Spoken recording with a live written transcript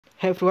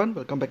Hey everyone,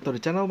 welcome back to the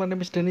channel. My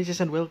name is Dennis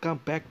and welcome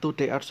back to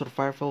the Art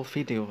Survival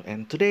video.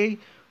 And today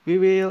we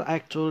will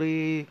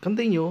actually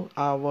continue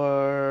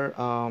our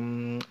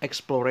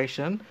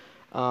exploration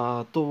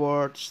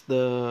towards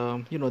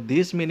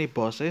these mini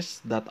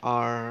bosses that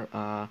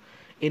are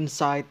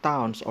inside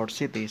towns or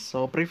cities.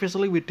 So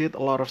previously we did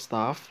a lot of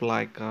stuff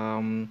like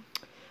the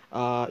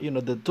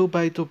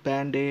 2x2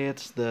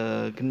 bandits,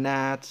 the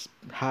Gnats,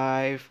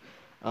 Hive,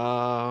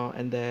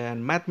 and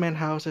then Madman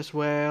House as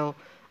well,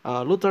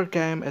 Luther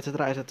Camp,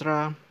 etc.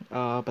 etc.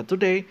 But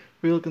today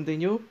we will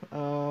continue.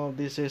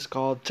 This is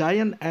called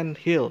Giant Ant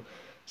Hill.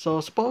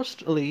 So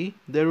supposedly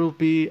there will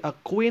be a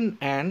queen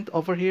ant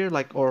over here,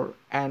 like or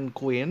ant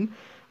queen.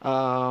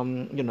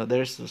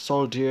 There's a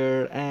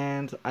soldier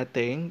ant, I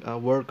think, a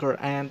worker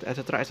ant,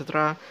 etc.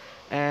 etc.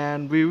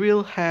 And we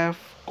will have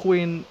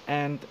queen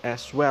ant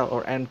as well,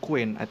 or ant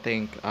queen, I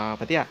think.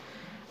 But yeah,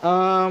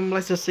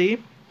 let's just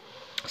see.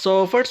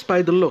 So first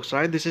by the looks,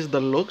 right? This is the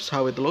looks,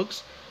 how it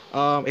looks.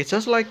 It's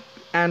just like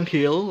ant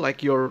hill,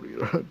 like your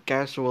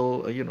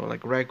casual,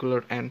 like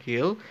regular ant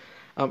hill,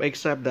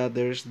 except that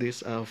there's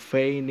this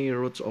veiny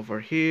roots over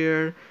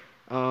here.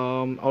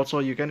 Also,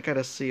 you can kind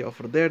of see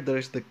over there,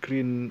 there's the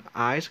green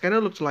eyes. Kind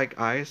of looks like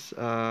eyes,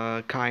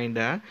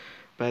 kinda.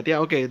 But yeah,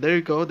 okay, there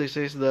you go. This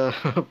is the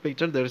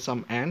picture. There's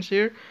some ants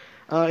here.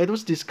 It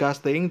was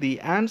disgusting. The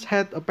ants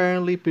had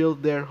apparently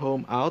built their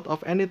home out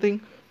of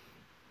anything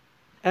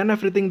and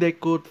everything they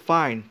could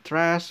find: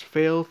 trash,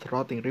 filth,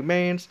 rotting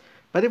remains.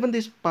 But even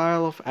this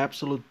pile of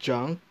absolute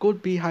junk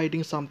could be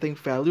hiding something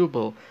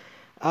valuable.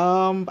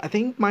 I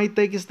think my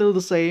take is still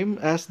the same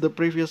as the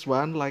previous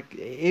one. Like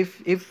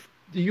if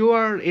you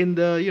are in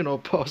the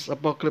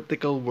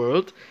post-apocalyptical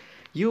world,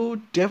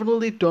 you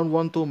definitely don't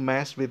want to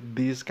mess with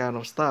this kind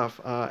of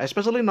stuff,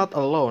 especially not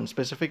alone.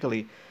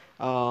 Specifically,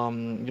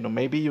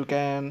 maybe you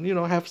can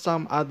have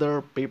some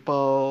other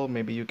people.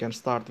 Maybe you can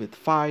start with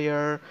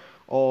fire,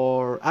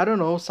 or I don't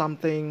know,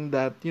 something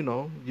that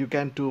you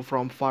can do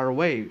from far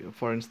away,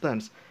 for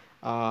instance.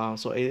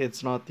 So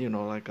it's not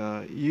like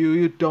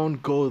you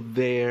don't go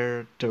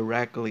there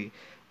directly.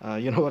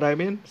 You know what I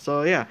mean?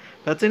 So yeah,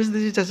 but since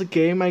this is just a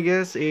game, I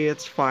guess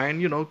it's fine.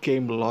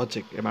 Game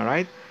logic. Am I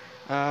right?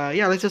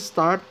 Yeah, let's just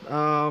start.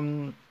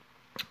 Yeah,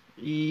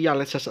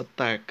 let's just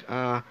attack.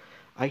 I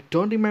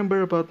don't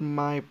remember about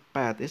my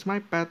pet. Is my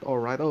pet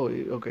alright? Oh,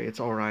 okay,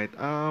 it's alright.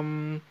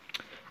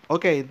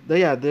 Okay,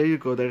 yeah, there you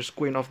go. There's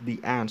Queen of the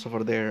Ants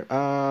over there.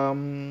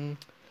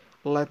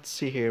 Let's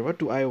see here. What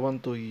do I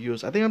want to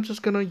use? I think I'm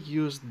just gonna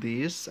use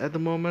this at the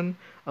moment.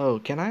 Oh,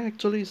 can I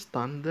actually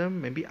stun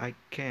them? Maybe I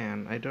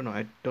can. I don't know.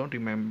 I don't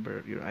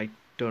remember. I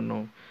don't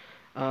know.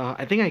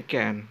 I think I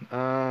can.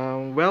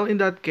 Well, in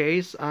that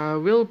case, I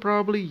will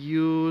probably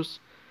use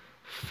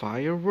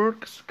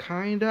fireworks,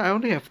 kinda. I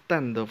only have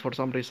 10 though for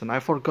some reason. I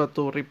forgot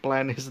to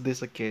replenish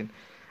this again.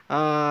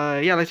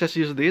 Yeah, let's just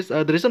use this.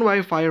 The reason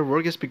why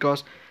firework is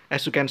because,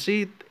 as you can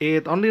see,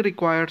 it only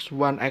requires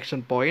one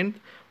action point,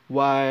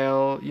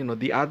 while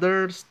the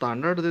other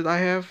standard that I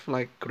have,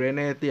 like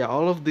grenade, yeah,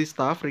 all of this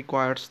stuff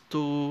requires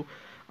two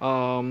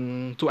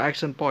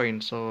action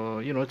points.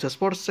 So just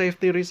for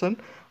safety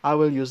reason, I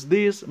will use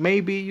this.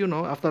 Maybe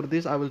after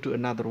this I will do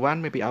another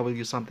one. Maybe I will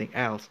use something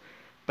else.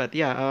 But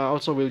yeah,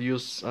 also will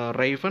use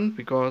Raven,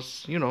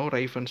 because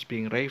Raven's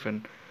being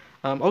Raven.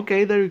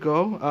 Okay, there you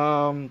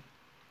go.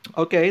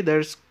 Okay,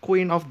 there's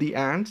Queen of the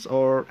Ants,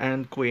 or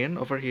Ant Queen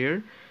over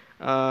here.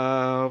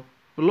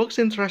 Looks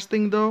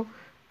interesting though.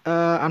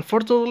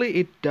 Unfortunately,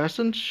 it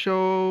doesn't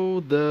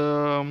show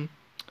the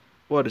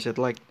what is it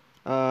like?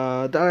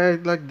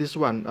 Like this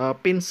one,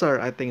 pincer.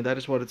 I think that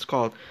is what it's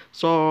called.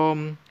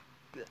 So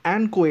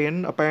and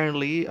Queen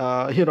apparently,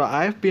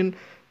 I've been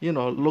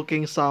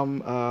looking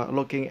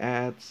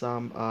at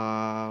some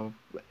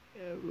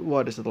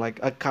what is it like,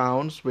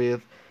 accounts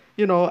with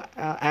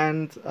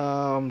and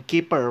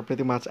keeper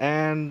pretty much,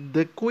 and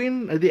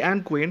the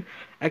ant queen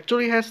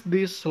actually has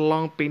this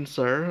long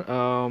pincer,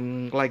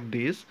 like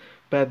this,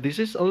 but this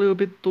is a little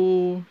bit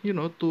too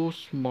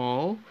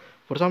small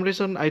for some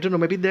reason. I don't know,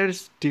 maybe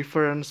there's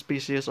different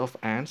species of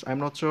ants, I'm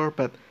not sure,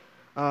 but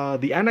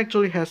the ant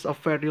actually has a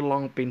very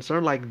long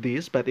pincer like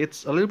this, but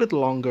it's a little bit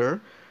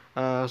longer.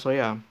 So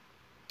yeah,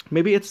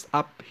 maybe it's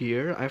up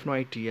here. I have no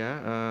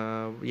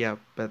idea. Yeah,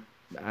 but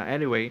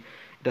anyway,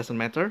 it doesn't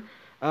matter.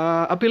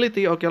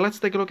 Ability. Okay, let's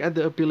take a look at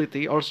the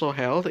ability. Also,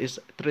 health is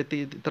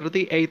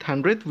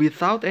 3,800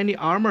 without any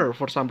armor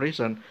for some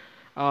reason.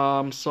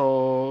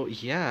 So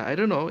yeah, I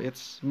don't know.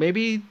 It's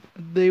maybe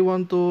they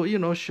want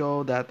to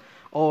show that,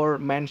 or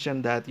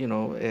mention that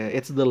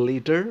it's the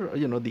leader,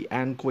 the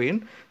Ant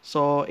Queen,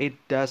 so it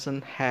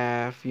doesn't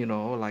have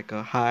like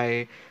a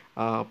high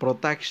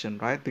protection,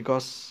 right?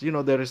 Because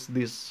there is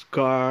this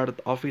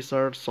guard,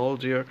 officer,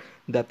 soldier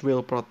that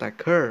will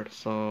protect her.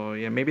 So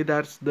yeah, maybe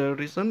that's the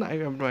reason. I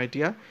have no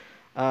idea.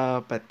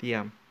 But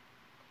yeah.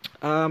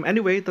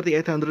 Anyway,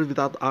 3,800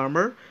 without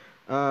armor.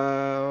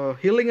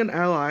 Healing an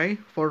ally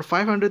for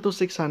 500 to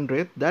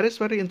 600. That is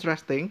very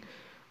interesting.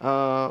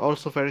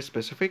 Also very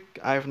specific.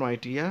 I have no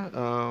idea.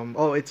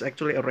 Oh, it's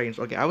actually a range.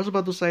 Okay, I was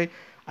about to say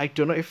I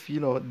don't know if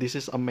this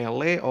is a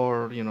melee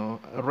or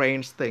a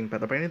range thing,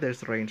 but apparently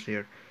there's range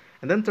here.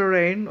 And then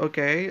terrain,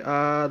 okay.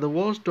 The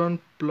walls don't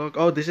block.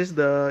 Oh, this is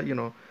the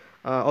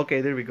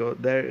okay, there we go.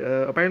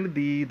 There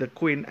apparently the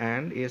queen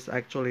ant is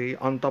actually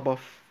on top of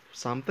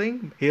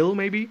something hill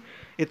maybe.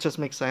 It just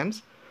makes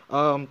sense.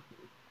 Um,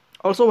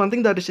 Also, one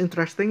thing that is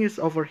interesting is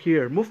over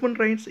here, movement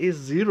range is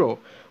 0,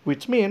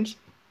 which means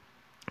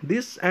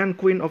this ant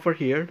queen over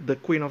here, the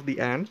queen of the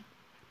ants,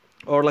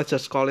 or let's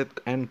just call it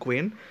ant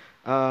queen,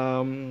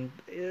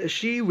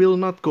 she will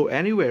not go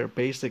anywhere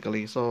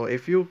basically. So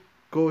if you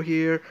go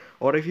here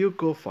or if you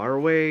go far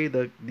away,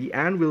 the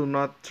ant will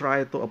not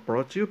try to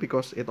approach you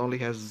because it only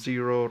has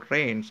 0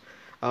 range,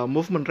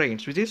 movement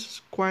range, which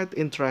is quite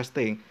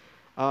interesting.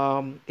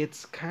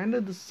 It's kind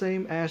of the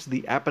same as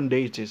the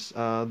appendages.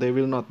 They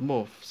will not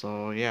move.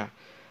 So yeah.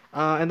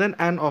 And then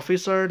an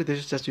officer, this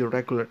is just your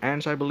regular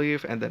ants, I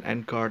believe, and then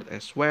an guard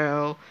as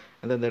well.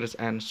 And then there is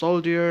an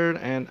soldier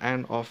and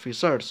an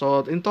officer.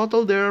 So in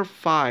total there are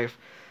 5.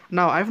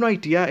 Now I have no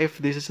idea if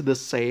this is the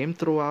same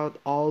throughout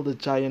all the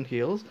giant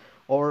hills,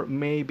 or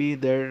maybe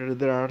there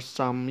are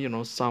some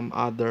some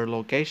other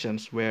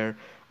locations where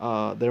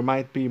there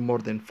might be more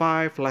than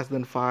 5, less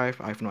than 5.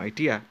 I have no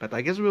idea, but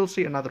I guess we'll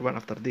see another one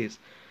after this.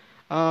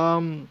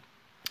 Um,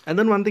 and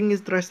then one thing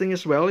interesting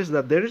as well is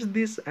that there is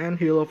this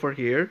anthill over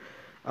here.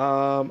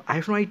 I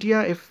have no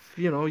idea if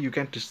you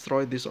can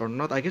destroy this or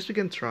not. I guess we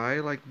can try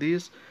like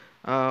this,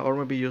 or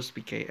maybe use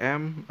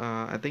PKM.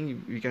 I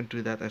think we can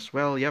do that as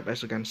well. Yep,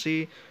 as you can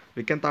see,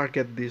 we can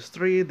target these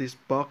 3, these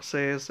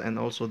boxes, and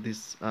also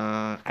this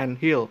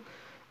anthill.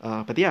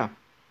 But yeah,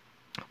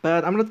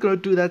 but I'm not gonna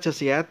do that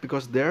just yet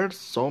because there are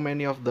so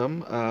many of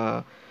them.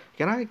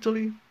 Can I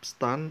actually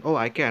stun? Oh,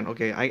 I can.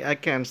 Okay, I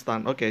can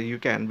stun. Okay, you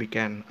can. We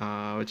can.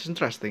 Which is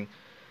interesting.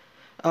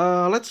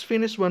 Let's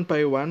finish one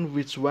by one.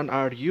 Which one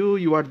are you?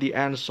 You are the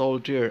ant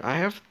soldier. I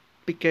have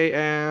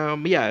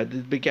PKM. Yeah,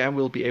 the PKM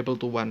will be able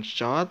to one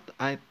shot.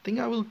 I think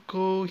I will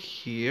go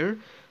here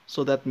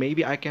so that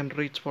maybe I can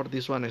reach for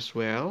this one as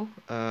well.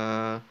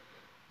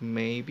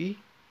 Maybe.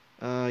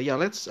 Yeah,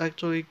 let's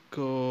actually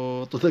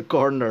go to the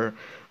corner.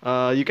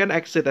 You can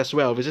exit as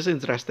well, which is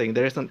interesting.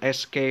 There is an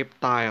escape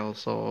tile,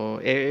 so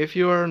if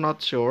you are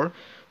not sure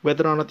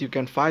whether or not you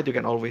can fight, you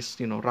can always,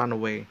 run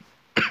away,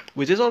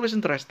 which is always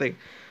interesting.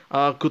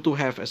 Good to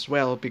have as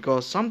well,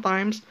 because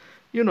sometimes,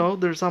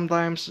 there's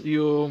sometimes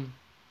you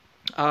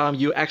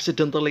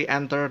accidentally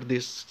enter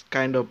this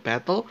kind of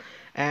battle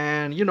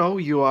and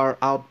you are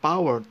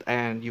outpowered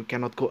and you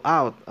cannot go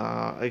out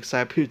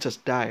except you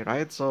just die,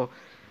 right? So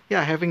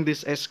yeah, having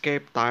this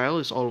escape tile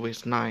is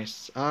always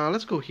nice.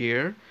 Let's go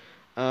here.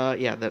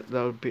 Yeah,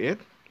 that'll be it.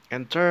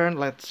 And turn,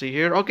 let's see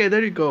here. Okay,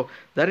 there you go.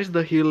 That is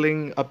the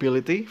healing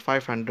ability,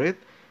 500.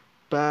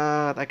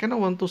 But I kind of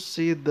want to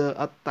see the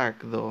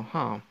attack though,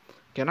 huh?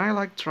 Can I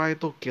like try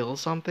to kill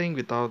something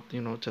without,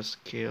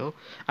 just kill?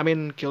 I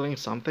mean, killing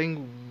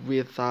something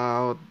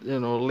without,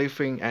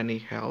 leaving any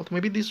health.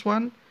 Maybe this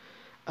one?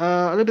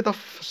 A little bit of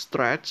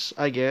stretch,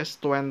 I guess.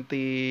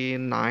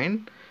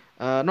 29.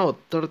 No,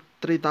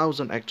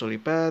 3,000 actually.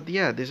 But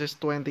yeah, this is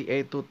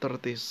 28 to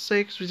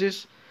 36, which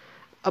is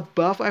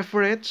above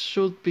average,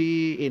 should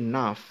be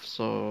enough.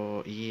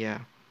 So yeah.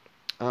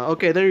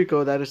 Okay, there you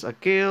go. That is a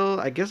kill.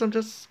 I guess I'm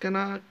just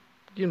gonna,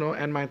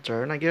 end my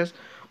turn, I guess.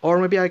 Or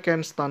maybe I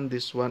can stun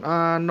this one.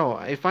 No.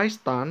 If I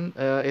stun,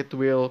 it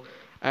will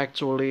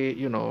actually,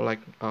 like,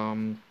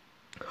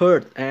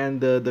 hurt, and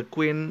the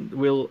queen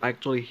will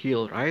actually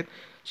heal, right?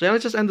 So yeah,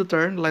 let's just end the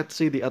turn. Let's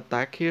see the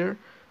attack here.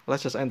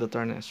 Let's just end the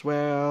turn as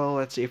well.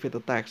 Let's see if it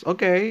attacks.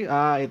 Okay,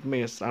 it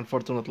missed,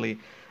 unfortunately.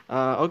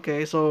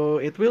 Okay, so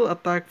it will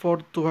attack for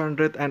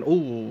 200 and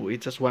oh, it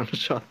just one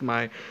shot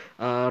my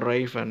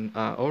Raven.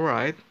 All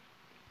right.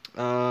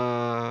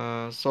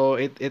 So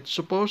it's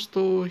supposed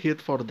to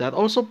hit for that.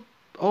 Also,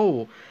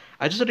 oh,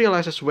 I just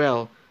realized as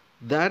well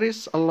that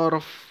is a lot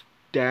of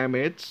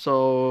damage.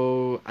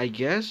 So I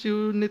guess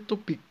you need to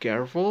be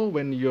careful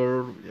when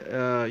you're,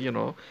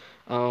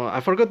 I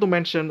forgot to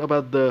mention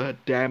about the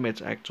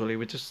damage actually,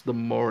 which is the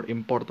more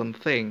important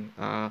thing.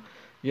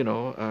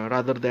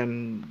 Rather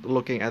than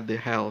looking at the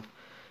health.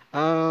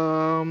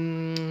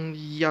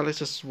 Yeah, let's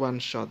just one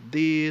shot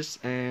this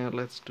and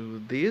let's do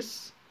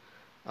this.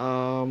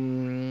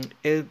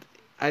 It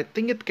I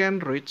think it can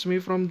reach me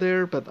from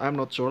there, but I'm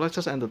not sure. Let's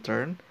just end the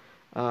turn.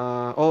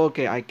 Oh,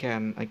 okay, I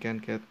can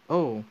get.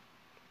 Oh,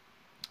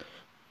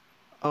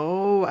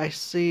 oh, I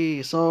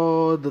see.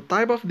 So the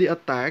type of the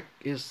attack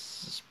is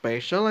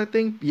special, I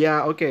think.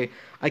 Yeah, okay.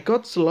 I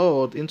got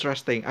slowed.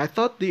 Interesting. I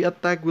thought the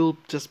attack will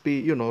just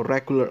be,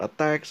 regular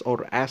attacks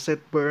or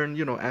acid burn,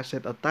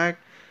 acid attack.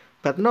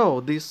 But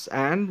no, this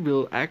ant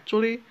will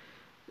actually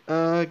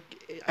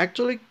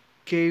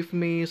gave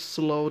me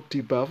slow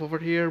debuff over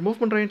here.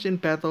 Movement range in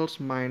battles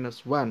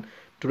 -1.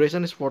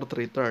 Duration is for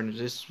 3 turns.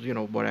 Just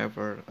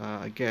whatever.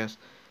 I guess.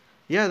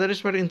 Yeah, that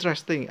is very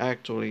interesting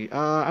actually.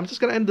 I'm just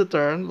gonna end the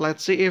turn.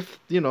 Let's see if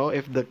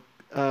if the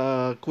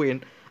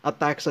queen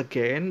attacks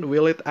again.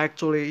 Will it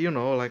actually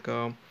like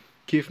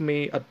give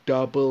me a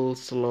double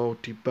slow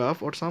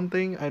debuff or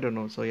something. I don't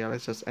know. So yeah,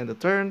 let's just end the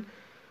turn.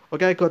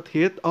 Okay, I got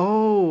hit.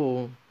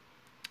 Oh,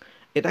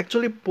 it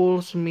actually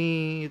pulls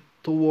me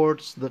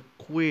towards the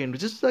queen,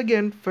 which is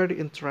again very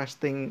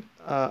interesting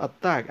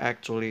attack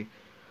actually.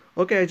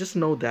 Okay, I just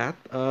know that.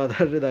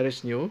 That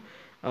is new.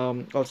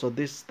 Also,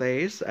 this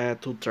stays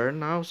at 2 turn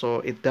now, so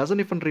it doesn't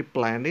even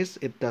replenish.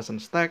 It doesn't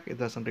stack. It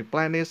doesn't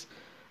replenish.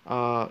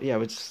 Yeah,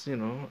 which is,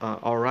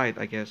 all right,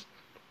 I guess.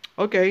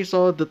 Okay,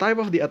 so the type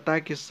of the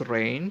attack is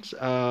range.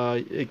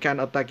 It can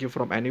attack you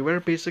from anywhere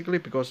basically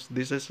because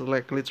this is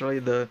like literally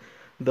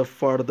the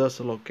furthest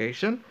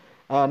location.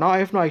 Now I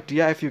have no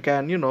idea if you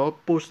can,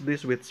 push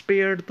this with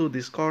spear to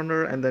this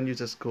corner and then you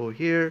just go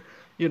here,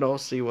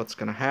 see what's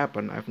gonna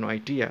happen. I have no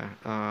idea.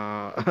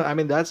 I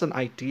mean that's an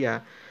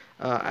idea.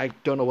 I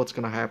don't know what's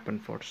gonna happen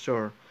for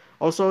sure.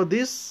 Also,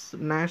 this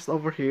nest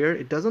over here,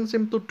 it doesn't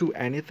seem to do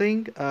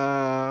anything.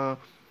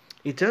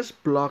 It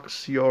just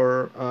blocks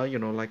your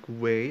like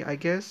way, I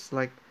guess,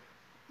 like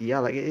yeah,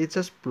 like it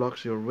just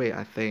blocks your way,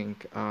 I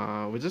think,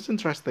 which is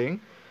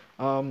interesting.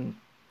 um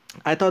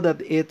I thought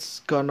that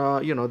it's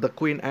gonna, the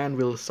queen ant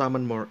will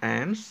summon more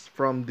ants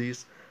from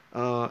these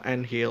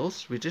ant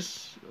hills, which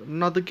is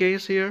not the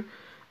case here.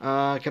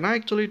 Can I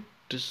actually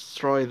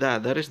destroy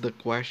that? That is the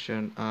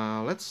question.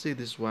 Let's see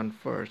this one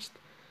first.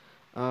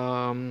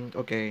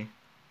 Okay.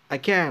 I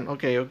can.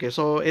 Okay, okay.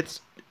 So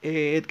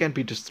it can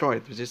be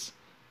destroyed, which is,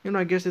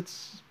 I guess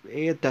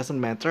it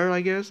doesn't matter, I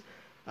guess.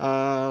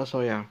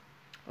 So yeah.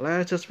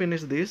 Let's just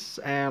finish this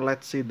and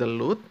let's see the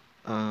loot.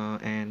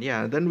 And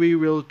yeah, then we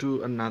will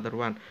do another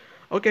one.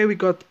 Okay, we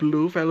got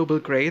blue valuable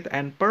crate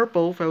and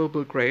purple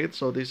valuable crate.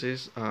 So this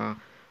is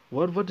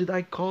what did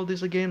I call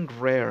this again?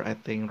 Rare, I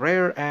think.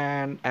 Rare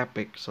and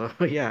epic. So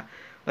yeah,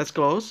 let's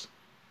close.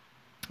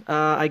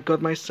 I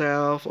got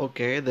myself,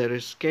 okay, there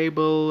is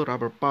cable,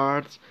 rubber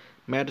parts,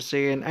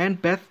 medicine,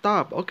 and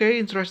bathtub. Okay,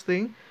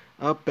 interesting.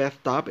 A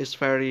bathtub is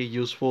very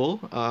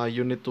useful.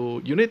 You need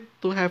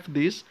to have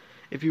this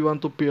if you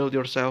want to build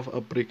yourself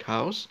a brick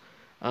house.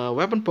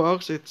 Weapon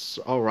box, it's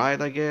alright,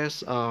 I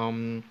guess.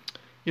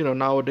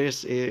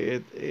 Nowadays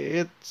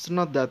it's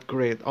not that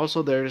great.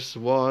 Also, there's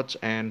watch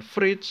and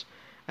fridge,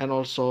 and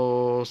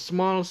also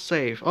small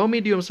safe. Oh,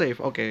 medium safe.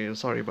 Okay,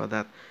 sorry about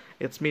that.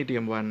 It's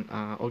medium one.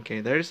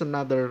 Okay, there is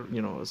another,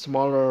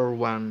 smaller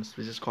ones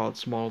which is called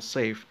small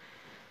safe.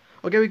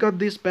 Okay, we got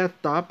this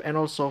bathtub and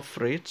also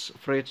fridge.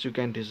 Fridge you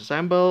can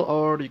disassemble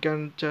or you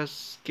can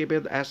just keep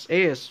it as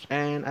is.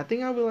 And I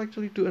think I will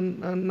actually do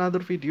another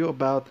video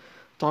about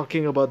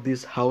talking about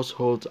this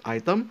household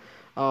item.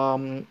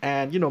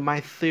 And my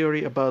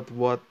theory about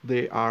what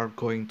they are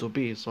going to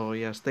be. So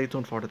yeah, stay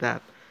tuned for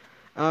that.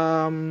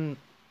 Um,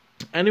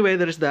 Anyway,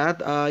 there is that.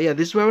 Yeah,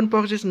 this weapon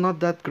box is not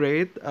that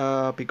great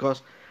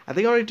because I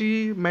think I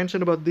already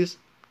mentioned about this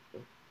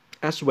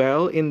as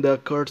well in the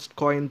cursed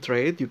coin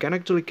trade. You can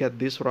actually get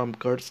this from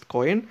cursed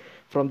coin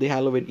from the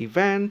Halloween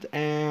event,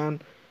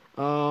 and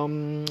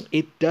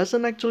it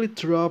doesn't actually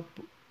drop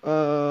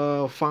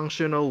a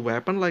functional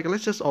weapon. Like,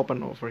 let's just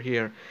open over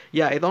here.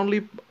 Yeah, it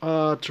only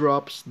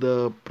drops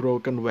the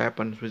broken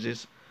weapons, which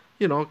is,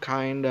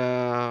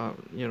 kinda,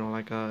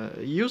 like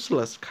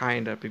useless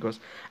kinda, because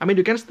I mean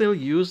you can still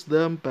use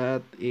them,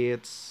 but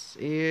it's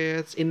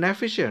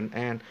inefficient,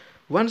 and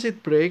once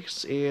it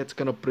breaks, it's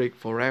gonna break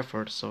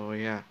forever. So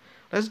yeah,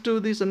 let's do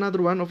this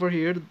another one over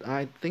here.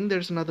 I think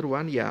there's another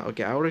one. Yeah,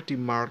 okay, I already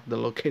marked the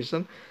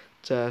location,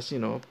 just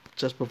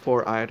just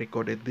before I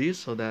recorded this,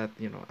 so that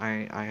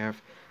I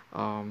have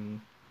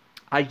um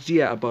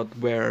idea about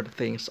where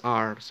things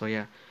are. So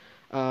yeah.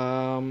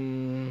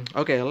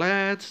 Okay,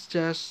 let's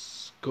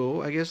just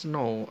go. I guess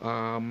no.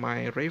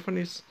 My raven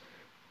is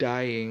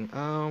dying.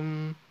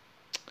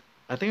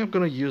 I think I'm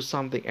gonna use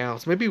something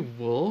else. Maybe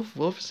wolf.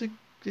 Wolf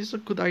is a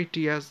good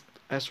idea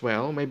as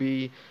well.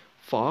 Maybe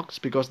fox,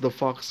 because the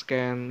fox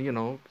can,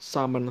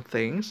 summon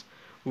things,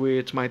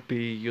 which might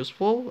be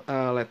useful.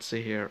 Let's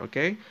see here.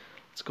 Okay,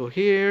 let's go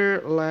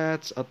here.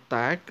 Let's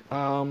attack.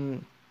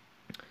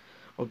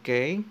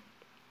 Okay.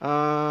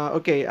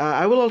 Okay,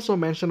 I will also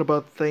mention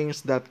about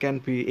things that can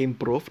be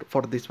improved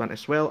for this one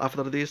as well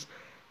after this,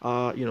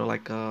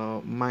 like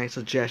my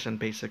suggestion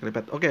basically.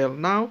 But okay,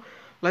 now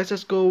let's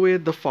just go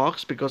with the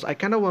fox because I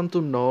kind of want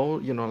to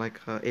know,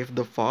 like if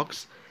the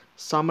fox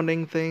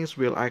summoning things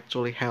will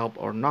actually help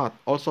or not.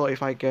 Also,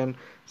 if I can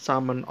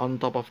summon on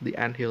top of the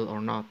anthill or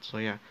not. So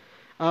yeah.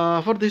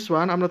 For this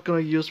one, I'm not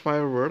gonna use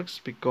fireworks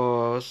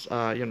because,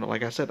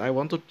 like I said, I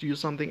want to use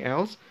something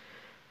else.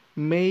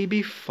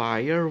 Maybe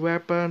fire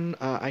weapon.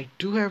 I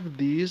do have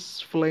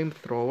this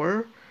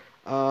flamethrower.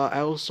 I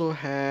also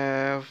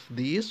have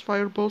this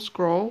fireball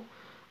scroll.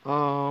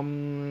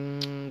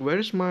 Where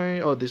is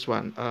my? Oh, this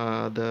one.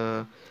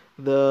 The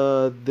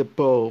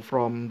bow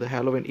from the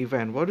Halloween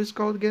event. What is it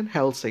called again?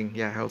 Helsing.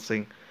 Yeah,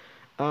 Helsing.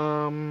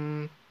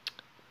 Um,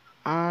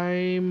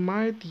 I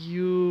might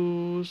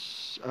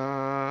use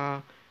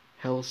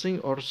Helsing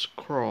or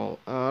scroll.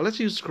 Let's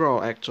use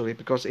scroll actually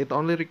because it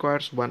only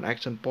requires one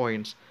action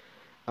points.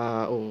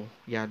 Oh,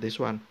 yeah, this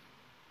one.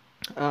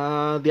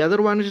 The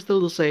other one is still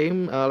the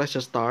same. Let's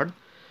just start.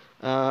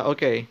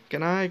 Okay,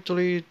 can I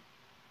actually,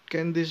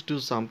 can this do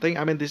something?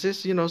 I mean, this is,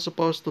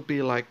 supposed to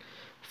be like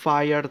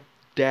fire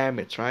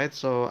damage, right?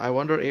 So I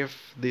wonder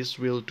if this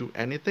will do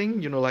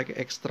anything, like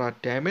extra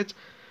damage.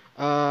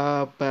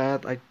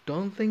 But I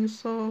don't think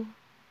so.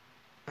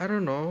 I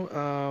don't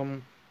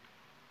know.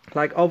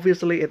 Like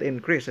obviously it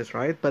increases,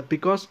 right? But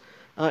because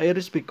it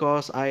is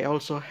because I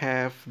also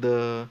have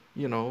the,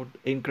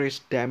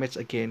 increased damage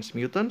against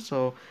mutants,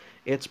 so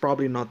it's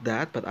probably not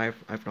that, but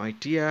I've no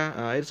idea.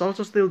 It's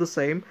also still the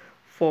same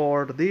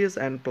for this,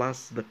 and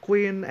plus the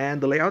queen,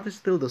 and the layout is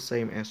still the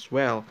same as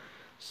well.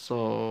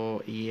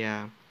 So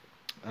yeah,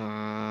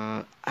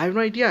 I have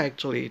no idea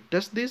actually.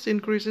 Does this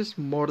increases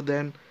more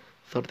than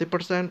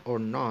 30% or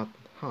not?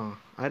 Huh,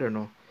 I don't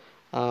know.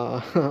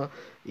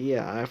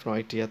 Yeah, I have no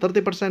idea.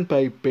 30%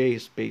 by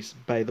base,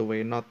 by the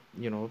way, not,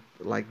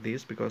 like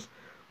this, because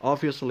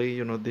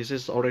obviously, this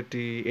is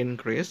already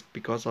increased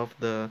because of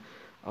the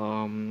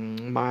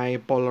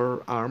my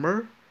polar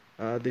armor.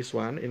 This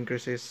one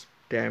increases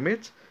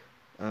damage.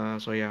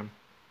 So yeah.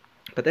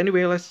 But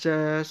anyway, let's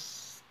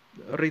just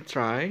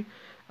retry.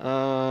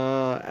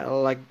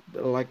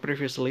 Like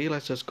previously,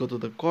 let's just go to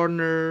the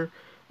corner,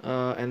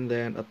 and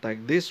then attack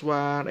this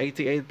one.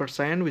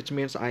 88%, which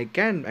means I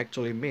can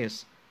actually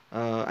miss.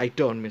 I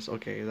don't miss.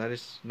 Okay, that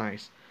is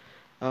nice.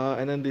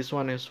 And then this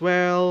one as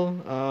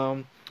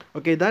well.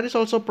 Okay, that is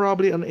also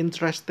probably an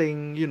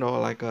interesting,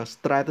 like a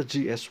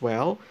strategy as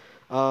well.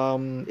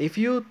 If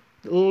you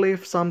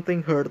leave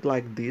something hurt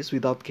like this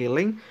without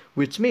killing,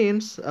 which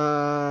means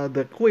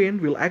the queen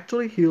will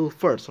actually heal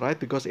first, right?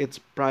 Because it's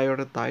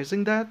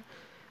prioritizing that,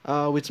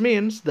 which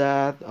means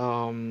that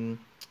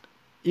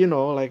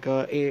like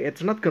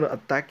it's not gonna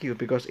attack you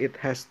because it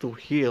has to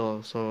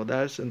heal. So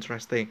that's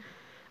interesting.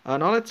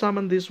 Now let's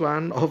summon this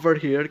one over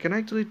here. Can I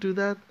actually do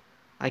that?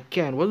 I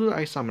can. What do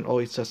I summon? Oh,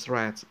 it's just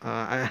rats.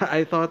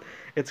 I thought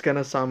it's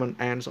gonna summon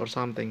ants or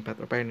something, but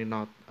apparently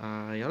not.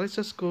 Yeah, let's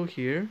just go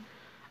here.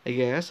 I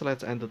guess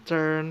let's end the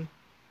turn.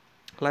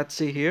 Let's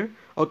see here.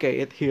 Okay,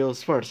 it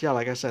heals first. Yeah,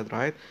 like I said,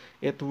 right?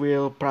 It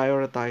will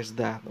prioritize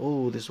that.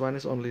 Oh, this one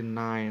is only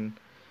 9.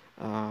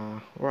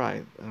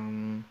 Right.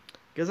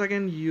 Guess I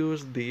can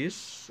use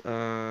this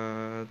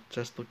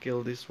just to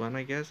kill this one,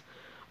 I guess.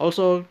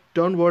 Also,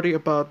 don't worry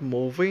about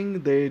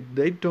moving.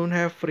 They don't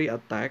have free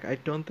attack. I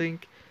don't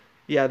think.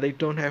 Yeah, they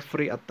don't have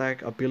free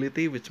attack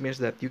ability, which means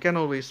that you can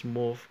always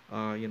move,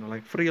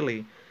 like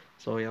freely.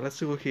 So yeah, let's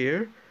go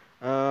here.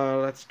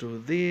 Let's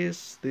do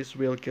this. This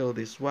will kill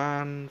this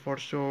one for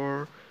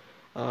sure.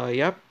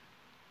 Yep.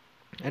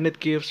 And it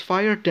gives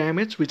fire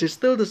damage, which is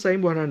still the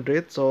same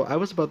 100. So I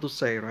was about to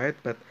say, right?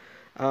 But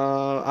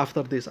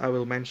after this, I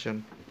will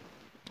mention.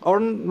 Or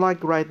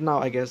like right now,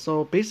 I guess.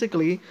 So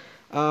basically,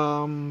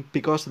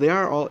 because they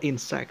are all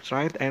insects,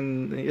 right?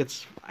 And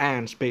it's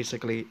ants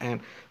basically.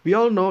 And we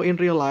all know in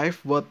real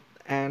life what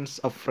ants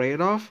afraid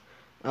of.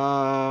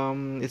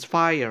 It's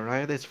fire,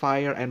 right? It's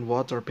fire and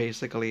water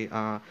basically.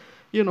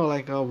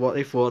 Like what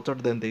if water,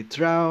 then they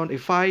drown.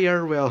 If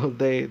fire, well,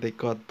 they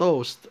got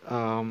toast.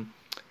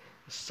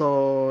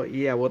 So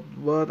yeah,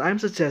 what I'm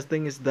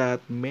suggesting is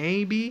that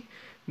maybe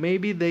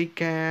they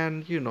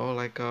can,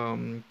 like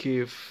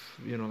give,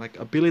 like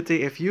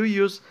ability. If you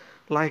use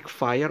like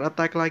fire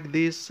attack like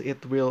this,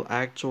 it will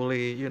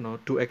actually,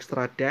 do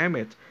extra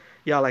damage.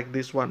 Yeah, like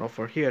this one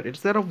over here.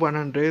 Instead of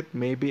 100,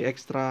 maybe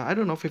extra, I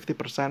don't know,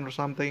 50% or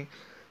something,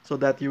 so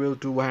that you will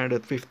do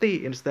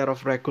 150 instead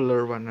of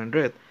regular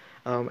 100.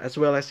 As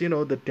well as,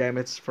 the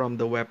damage from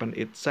the weapon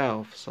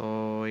itself.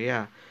 So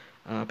yeah,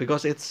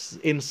 because it's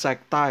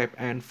insect type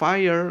and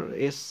fire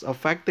is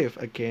effective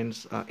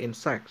against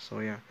insects. So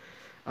yeah,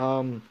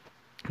 um,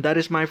 that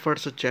is my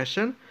first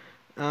suggestion.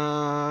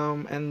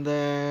 And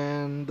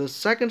then the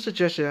second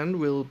suggestion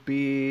will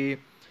be,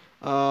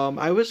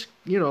 I was,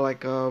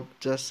 like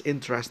just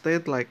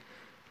interested, like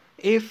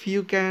if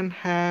you can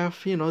have,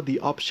 the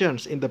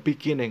options in the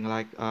beginning,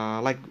 like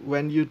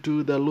when you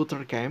do the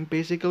looter camp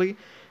basically.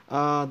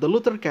 The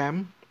looter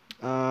camp,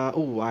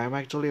 oh, I'm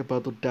actually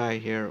about to die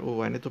here.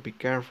 Oh, I need to be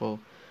careful.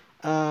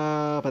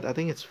 But I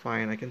think it's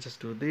fine. I can just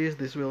do this.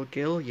 This will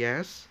kill,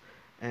 yes.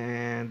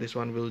 And this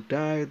one will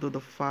die to the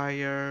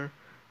fire.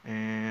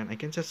 And I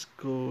can just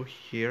go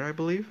here, I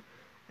believe.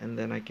 And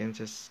then I can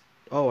just,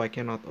 oh, I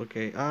cannot.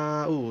 Okay.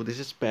 Oh, this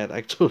is bad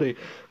actually.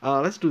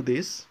 Let's do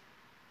this.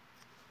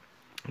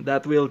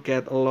 That will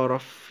get a lot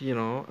of,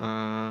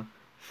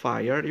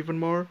 fire even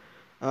more.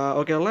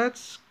 Okay,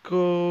 let's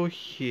go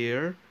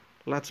here.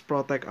 Let's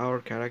protect our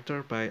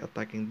character by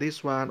attacking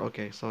this one.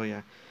 Okay, so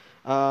yeah,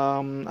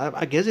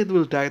 I guess it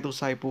will die to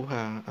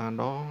Saipuha.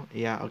 No,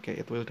 yeah, okay,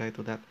 it will die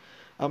to that.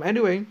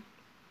 Anyway,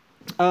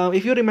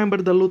 if you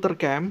remember the looter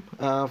camp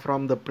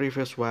from the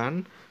previous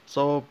one,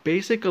 so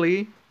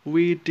basically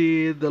we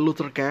did the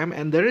looter camp,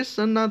 and there is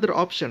another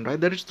option, right?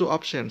 There is two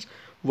options.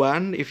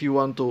 One, if you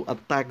want to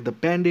attack the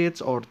bandits,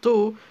 or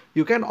two,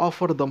 you can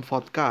offer them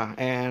vodka,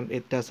 and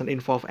it doesn't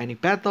involve any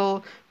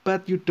battle,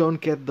 but you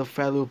don't get the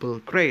valuable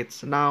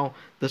crates. Now,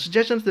 the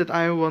suggestions that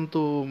I want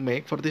to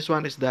make for this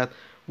one is that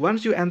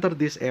once you enter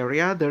this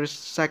area, there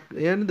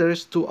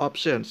is two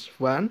options.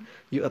 One,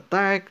 you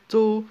attack.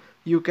 Two,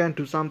 you can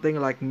do something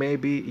like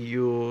maybe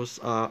use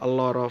a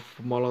lot of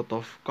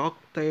Molotov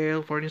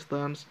cocktail, for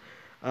instance.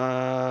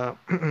 Uh,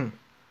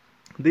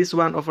 this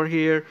one over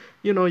here,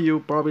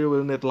 you probably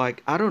will need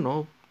like, I don't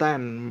know,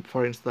 10,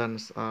 for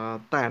instance,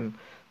 10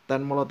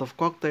 Molotov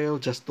cocktail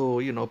just to,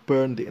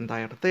 burn the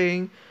entire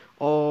thing,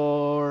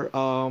 or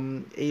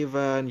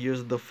even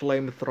use the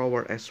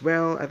flamethrower as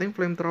well. I think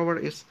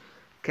flamethrower is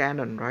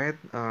cannon, right?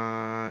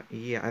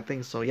 Yeah, I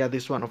think so. Yeah,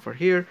 this one over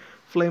here,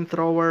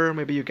 flamethrower,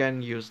 maybe you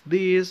can use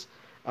this.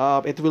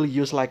 It will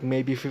use like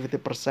maybe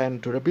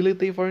 50%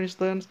 durability, for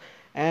instance,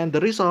 and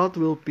the result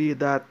will be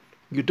that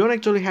you don't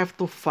actually have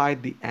to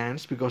fight the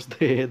ants because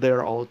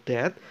they're all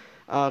dead,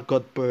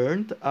 got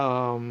burned,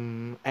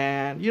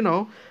 and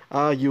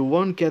you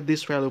won't get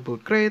this valuable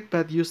crate,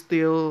 but you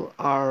still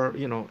are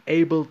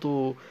able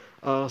to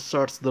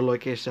search the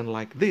location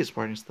like this,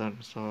 for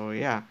instance. So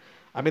yeah,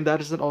 I mean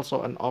that is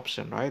also an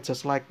option, right?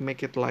 Just like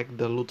make it like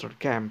the looter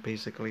camp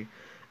basically.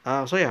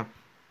 So yeah.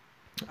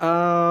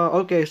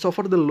 Okay, so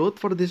for the loot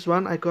for this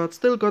one, I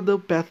still got the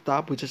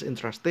bathtub, which is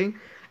interesting,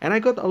 and I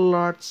got a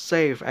large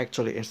safe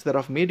actually instead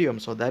of medium,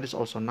 so that is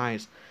also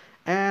nice.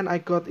 And I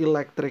got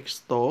electric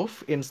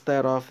stove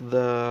instead of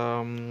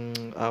the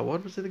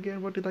what was it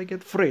again? What did I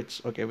get?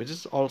 Fridge. Okay, which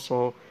is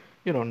also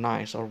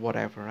nice or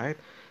whatever, right?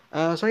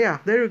 So yeah,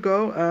 there you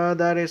go.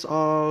 That is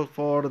all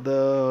for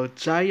the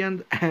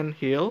giant ant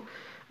hill.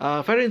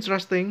 Very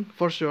interesting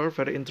for sure.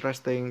 Very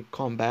interesting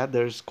combat.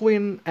 There's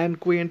queen and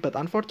queen, but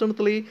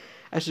unfortunately,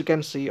 as you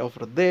can see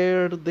over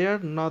there, they're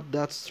not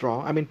that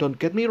strong. I mean, don't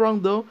get me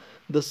wrong though.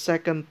 The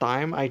second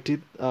time I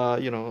did,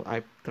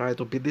 I tried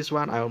to beat this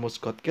one, I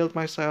almost got killed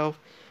myself.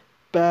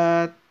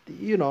 But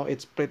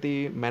it's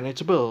pretty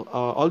manageable.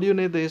 All you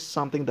need is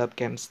something that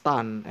can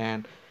stun,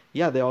 and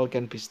yeah, they all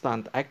can be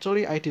stunned.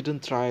 Actually, I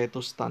didn't try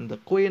to stun the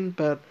queen,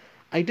 but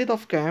I did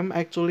off cam.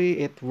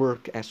 Actually, it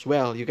worked as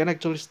well. You can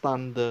actually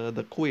stun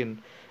the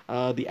queen,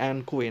 the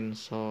ant queen.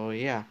 So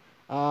yeah.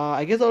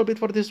 I guess all bit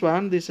for this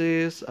one. This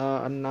is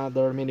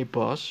another mini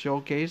boss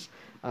showcase.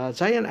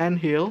 Giant ant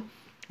hill,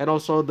 and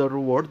also the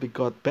reward we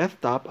got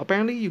bathtub.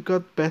 Apparently, you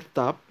got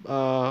bathtub.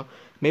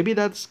 Maybe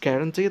that's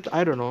guaranteed.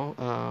 I don't know.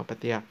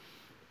 But yeah.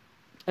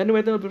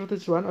 Anyway, that'll be for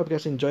this one. Hope you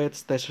guys enjoyed.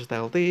 Stay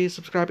healthy.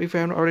 Subscribe if you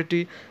haven't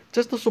already,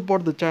 just to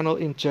support the channel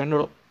in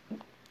general.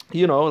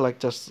 Like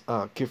just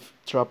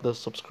drop the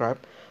subscribe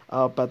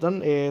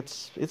button.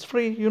 It's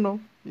free.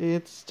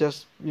 It's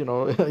just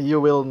you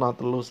will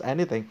not lose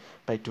anything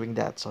by doing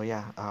that. So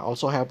yeah,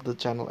 also help the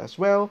channel as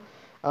well.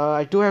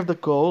 I do have the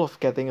goal of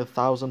getting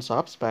 1,000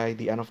 subs by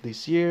the end of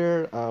this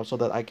year, so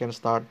that I can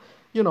start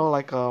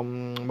like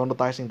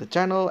monetizing the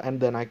channel, and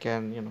then I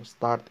can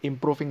start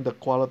improving the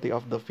quality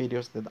of the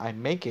videos that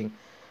I'm making.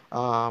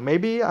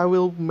 Maybe I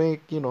will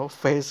make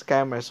face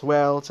cam as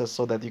well, just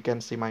so that you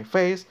can see my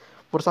face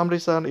for some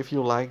reason if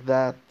you like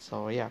that.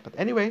 So yeah, but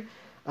anyway,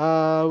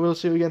 we'll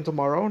see you again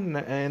tomorrow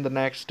in the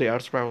next Day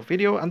Art Survival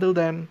video. Until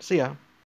then, see ya.